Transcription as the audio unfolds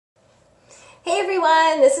Hey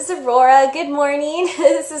everyone, this is Aurora. Good morning.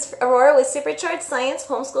 This is Aurora with Supercharged Science,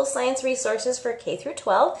 Homeschool Science Resources for K through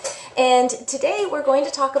 12. And today we're going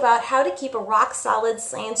to talk about how to keep a rock-solid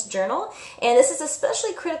science journal. And this is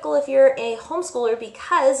especially critical if you're a homeschooler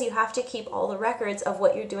because you have to keep all the records of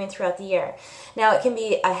what you're doing throughout the year. Now it can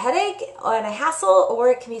be a headache and a hassle,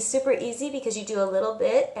 or it can be super easy because you do a little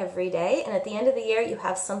bit every day. And at the end of the year, you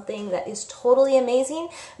have something that is totally amazing,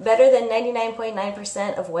 better than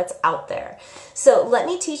 99.9% of what's out there. So let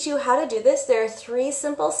me teach you how to do this. There are 3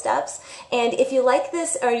 simple steps, and if you like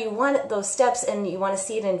this or you want those steps and you want to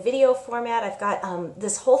see it in video format, I've got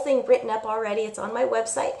this whole thing written up already. It's on my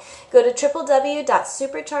website. Go to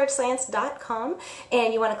www.superchargedscience.com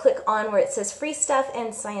and you want to click on where it says free stuff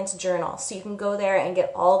and science journal, so you can go there and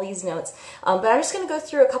get all these notes. But I'm just going to go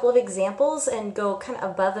through a couple of examples and go kind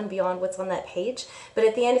of above and beyond what's on that page. But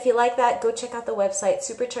at the end, if you like that, go check out the website,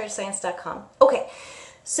 superchargedscience.com. Okay.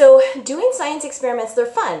 So doing science experiments, they're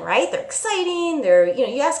fun, right? They're exciting.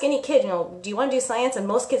 You ask any kid, do you want to do science? And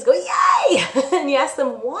most kids go, yay! And you ask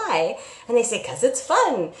them why, and they say, because it's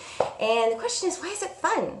fun. And the question is, why is it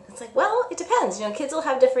fun? It's like, well, it depends. Kids will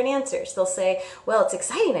have different answers. They'll say, well, it's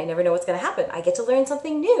exciting. I never know what's going to happen. I get to learn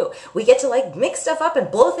something new. We get to mix stuff up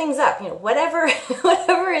and blow things up. Whatever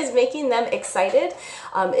is making them excited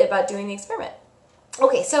about doing the experiment.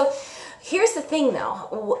 Okay, so here's the thing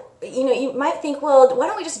though, you might think, well, why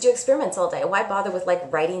don't we just do experiments all day? Why bother with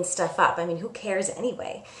writing stuff up? I mean, who cares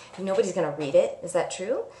anyway? Nobody's going to read it. Is that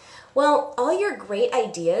true? Well, all your great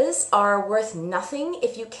ideas are worth nothing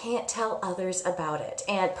if you can't tell others about it.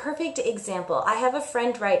 And perfect example, I have a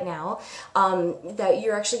friend right now that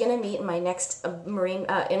you're actually going to meet in my next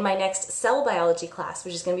cell biology class,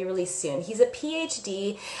 which is going to be released soon. He's a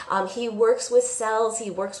PhD. He works with cells, he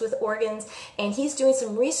works with organs, and he's doing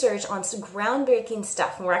some research on some groundbreaking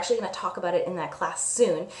stuff. And we're actually going to talk about it in that class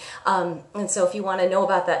soon. And so if you want to know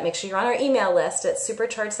about that, make sure you're on our email list at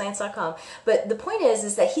superchargedscience.com. But the point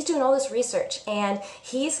is that he's doing all this research and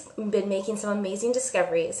he's been making some amazing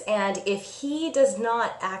discoveries, and if he does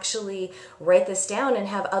not actually write this down and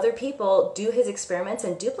have other people do his experiments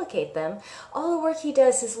and duplicate them, all the work he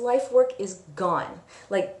does, his life work, is gone,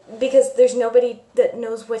 because there's nobody that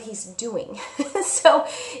knows what he's doing. So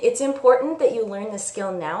it's important that you learn the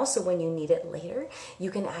skill now, so when you need it later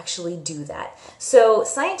you can actually do that. So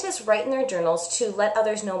scientists write in their journals to let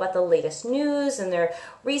others know about the latest news and their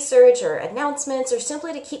research or announcements, or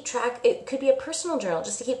simply to keep track. It could be a personal journal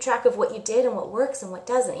just to keep track of what you did and what works and what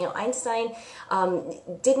doesn't. Einstein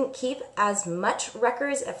didn't keep as much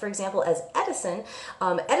records, for example, as Edison.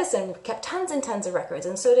 Edison kept tons and tons of records,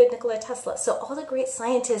 and so did Nikola Tesla. So all the great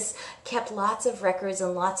scientists kept lots of records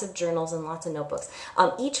and lots of journals and lots of notebooks.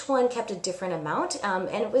 Each one kept a different amount, and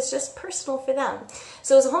it was just personal for them.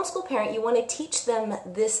 So as a homeschool parent, you want to teach them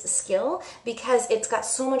this skill because it's got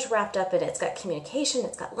so much wrapped up in it. It's got communication,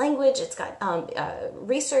 it's got language, it's got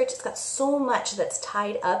research, it's got so much that's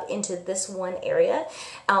tied up into this one area.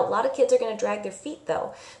 A lot of kids are going to drag their feet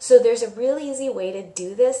though. So there's a really easy way to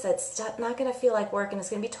do this that's not going to feel like work, and it's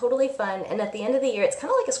going to be totally fun. And at the end of the year, it's kind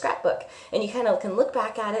of like a scrapbook, and you kind of can look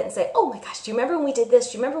back at it and say, oh my gosh, do you remember when we did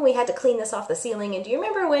this? Do you remember when we had to clean this off the ceiling? And do you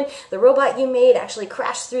remember when the robot you made actually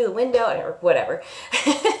crashed through the window, or whatever?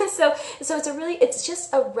 So it's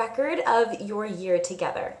just a record of your year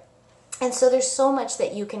together. And so there's so much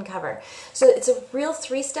that you can cover. So it's a real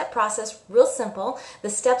 3-step process, real simple.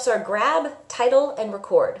 The steps are grab, title, and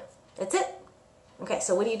record. That's it. Okay,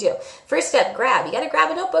 so what do? First step, grab. You got to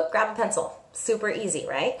grab a notebook, grab a pencil. Super easy,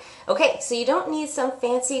 right? Okay, so you don't need some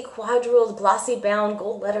fancy quadrilled, glossy bound,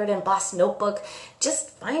 gold lettered, embossed notebook. Just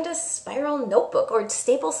find a spiral notebook or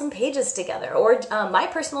staple some pages together. Or my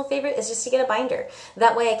personal favorite is just to get a binder.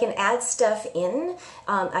 That way I can add stuff in.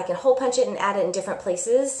 I can hole punch it and add it in different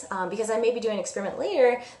places because I may be doing an experiment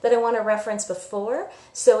later that I want to reference before,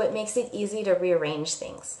 so it makes it easy to rearrange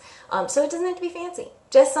things. So it doesn't have to be fancy.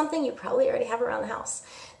 Just something you probably already have around the house.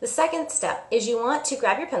 The second step is you want to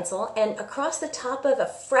grab your pencil, and across the top of a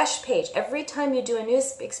fresh page, every time you do a new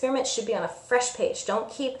experiment, should be on a fresh page. Don't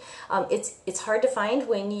keep, it's hard to find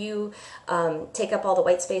when you take up all the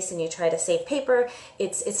white space and you try to save paper.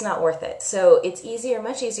 It's not worth it. So it's easier,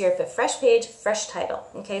 much easier, if a fresh page, fresh title.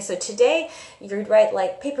 Okay, so today you'd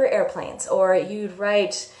write paper airplanes, or you'd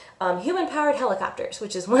write human-powered helicopters,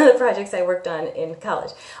 which is one of the projects I worked on in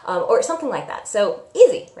college, or something like that. So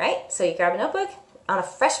easy, right? So you grab a notebook on a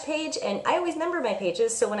fresh page, and I always number my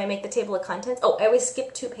pages, so when I make the table of contents, I always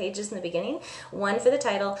skip 2 pages in the beginning, one for the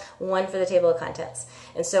title, one for the table of contents.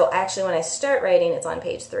 And so actually when I start writing, it's on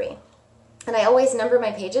page 3. And I always number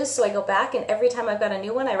my pages, so I go back, and every time I've got a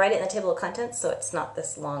new one, I write it in the table of contents, so it's not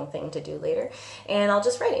this long thing to do later. And I'll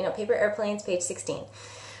just write it, you know, paper airplanes, page 16.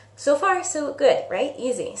 So far, so good, right?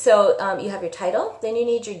 Easy. So you have your title, then you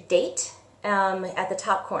need your date at the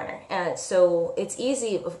top corner. So it's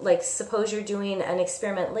easy, like suppose you're doing an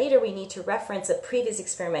experiment later, we need to reference a previous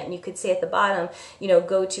experiment, and you could say at the bottom, you know,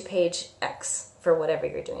 go to page X for whatever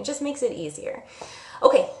you're doing. It just makes it easier.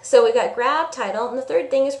 Okay, so we got grab, title, and the third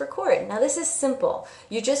thing is record. Now this is simple.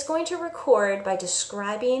 You're just going to record by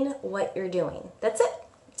describing what you're doing. That's it.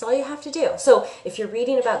 That's all you have to do. So if you're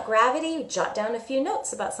reading about gravity, jot down a few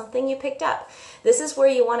notes about something you picked up. This is where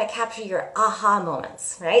you want to capture your aha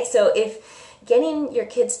moments, right? So if getting your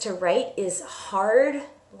kids to write is hard,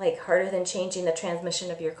 like harder than changing the transmission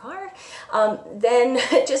of your car, then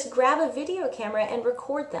just grab a video camera and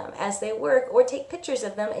record them as they work, or take pictures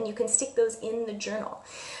of them and you can stick those in the journal.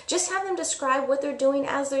 Just have them describe what they're doing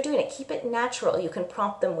as they're doing it. Keep it natural. You can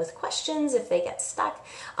prompt them with questions if they get stuck,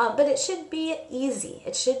 but it should be easy.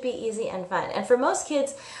 It should be easy and fun. And for most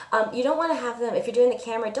kids, you don't want to have them, if you're doing the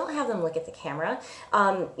camera, don't have them look at the camera.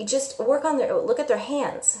 You just look at their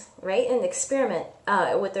hands, right, and experiment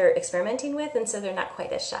what they're experimenting with, and so they're not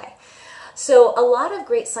quite as shy. So a lot of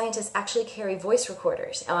great scientists actually carry voice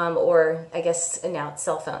recorders, or I guess now it's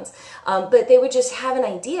cell phones, but they would just have an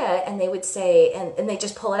idea and they would say, and they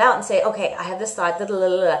just pull it out and say, okay, I have this thought, blah, blah,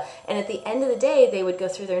 blah, blah. And at the end of the day, they would go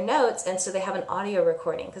through their notes, and so they have an audio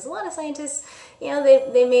recording, because a lot of scientists, you know,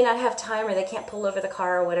 they may not have time, or they can't pull over the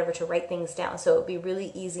car or whatever to write things down, so it would be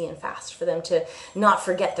really easy and fast for them to not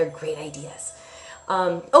forget their great ideas.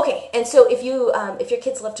 Okay, and so if your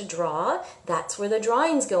kids love to draw, that's where the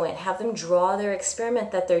drawings go in. Have them draw their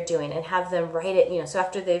experiment that they're doing, and have them write it, you know, so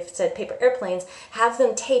after they've said paper airplanes, have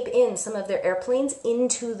them tape in some of their airplanes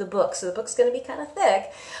into the book. So the book's going to be kind of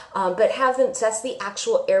thick, but have them, so that's the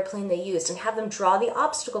actual airplane they used, and have them draw the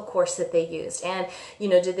obstacle course that they used. And, you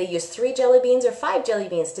know, did they use 3 jelly beans or 5 jelly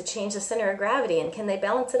beans to change the center of gravity, and can they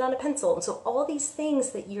balance it on a pencil? And so all these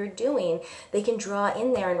things that you're doing, they can draw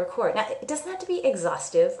in there and record. Now, it doesn't have to be exhaustive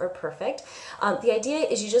or perfect. The idea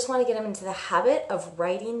is you just want to get them into the habit of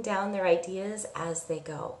writing down their ideas as they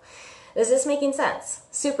go. Is this making sense?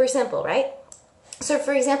 Super simple, right? So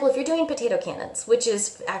for example, if you're doing potato cannons, which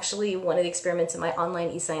is actually one of the experiments in my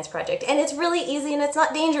online eScience project, and it's really easy and it's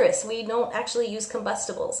not dangerous. We don't actually use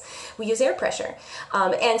combustibles. We use air pressure.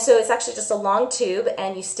 And so it's actually just a long tube,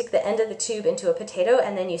 and you stick the end of the tube into a potato,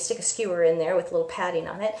 and then you stick a skewer in there with a little padding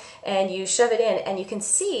on it, and you shove it in, and you can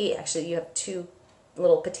see, actually you have 2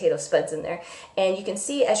 little potato spuds in there, and you can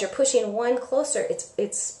see as you're pushing one closer,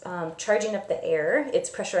 it's charging up the air, it's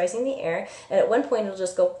pressurizing the air, and at one point it'll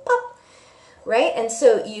just go pop, right? And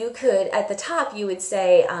so you could, at the top, you would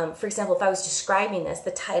say, for example, if I was describing this,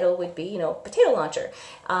 the title would be, you know, potato launcher,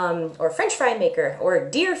 or French fry maker, or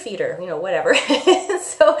deer feeder, you know, whatever.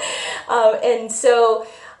 And so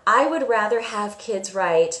I would rather have kids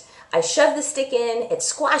write, I shoved the stick in, it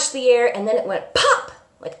squashed the air, and then it went pop.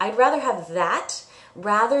 Like, I'd rather have that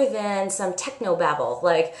rather than some technobabble,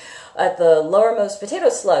 like the lowermost potato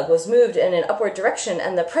slug was moved in an upward direction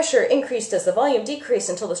and the pressure increased as the volume decreased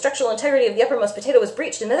until the structural integrity of the uppermost potato was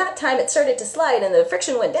breached, and at that time it started to slide and the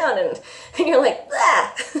friction went down, and you're like,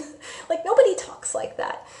 ah! Like, nobody talks like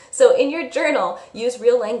that. So in your journal, use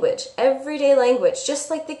real language, everyday language, just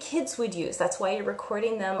like the kids would use. That's why you're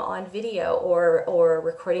recording them on video or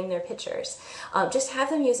recording their pictures. Just have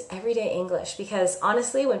them use everyday English, because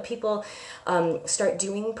honestly, when people start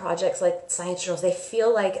doing projects like science journals, they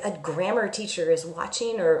feel like a grammar teacher is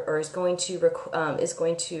watching or is going to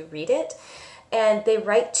read it, and they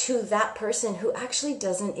write to that person who actually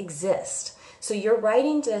doesn't exist. So you're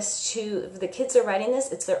writing this to, the kids are writing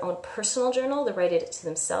this, it's their own personal journal, they're writing it to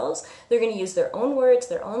themselves, they're going to use their own words,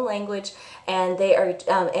 their own language, and they are,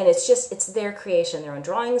 and it's their creation, their own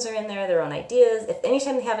drawings are in there, their own ideas. If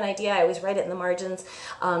anytime they have an idea, I always write it in the margins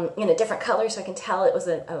in a different color so I can tell it was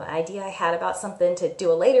an idea I had about something to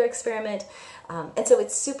do a later experiment. And so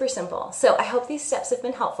it's super simple. So I hope these steps have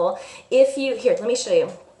been helpful. If you, here, let me show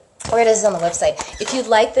you. Or it is on the website. If you'd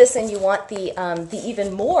like this and you want the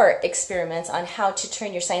even more experiments on how to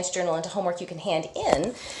turn your science journal into homework you can hand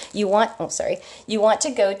in, you want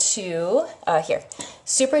to go to, here,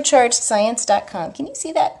 superchargedscience.com. Can you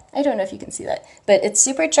see that? I don't know if you can see that, but it's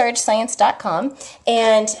superchargedscience.com,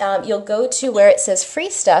 and you'll go to where it says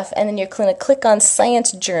free stuff, and then you're going to click on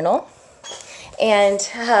science journal, and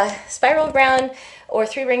spiral brown or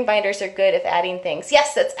 3-ring binders are good if adding things.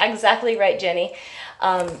 Yes, that's exactly right, Jenny.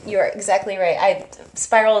 You're exactly right.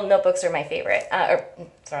 Spiral notebooks are my favorite.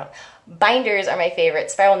 Binders are my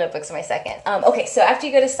favorite. Spiral notebooks are my second. Okay, so after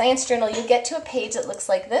you go to Science Journal, you get to a page that looks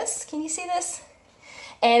like this. Can you see this?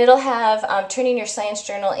 And it'll have turning your science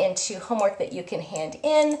journal into homework that you can hand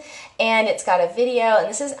in, and it's got a video, and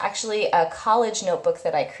this is actually a college notebook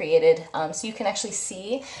that I created, so you can actually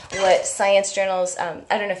see what science journals, I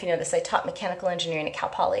don't know if you know this, I taught mechanical engineering at Cal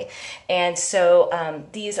Poly, and so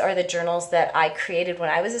these are the journals that I created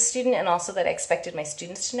when I was a student and also that I expected my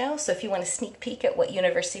students to know. So if you want a sneak peek at what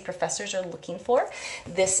university professors are looking for,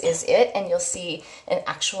 this is it, and you'll see an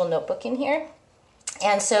actual notebook in here.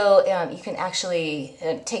 And so you can actually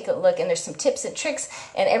take a look, and there's some tips and tricks,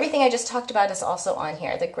 and everything I just talked about is also on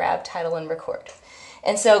here, the grab, title, and record.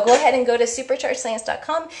 And so go ahead and go to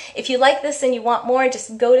superchargedscience.com. If you like this and you want more,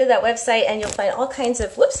 just go to that website and you'll find all kinds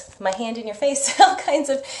of, whoops, my hand in your face, all kinds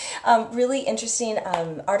of really interesting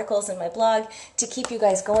articles in my blog to keep you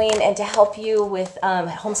guys going and to help you with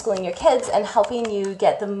homeschooling your kids and helping you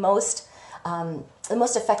get the most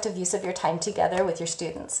effective use of your time together with your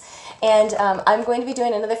students. And I'm going to be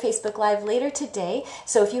doing another Facebook Live later today,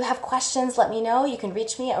 so if you have questions, let me know. You can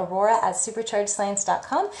reach me, Aurora, at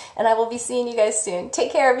superchargedscience.com, and I will be seeing you guys soon.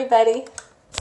 Take care, everybody.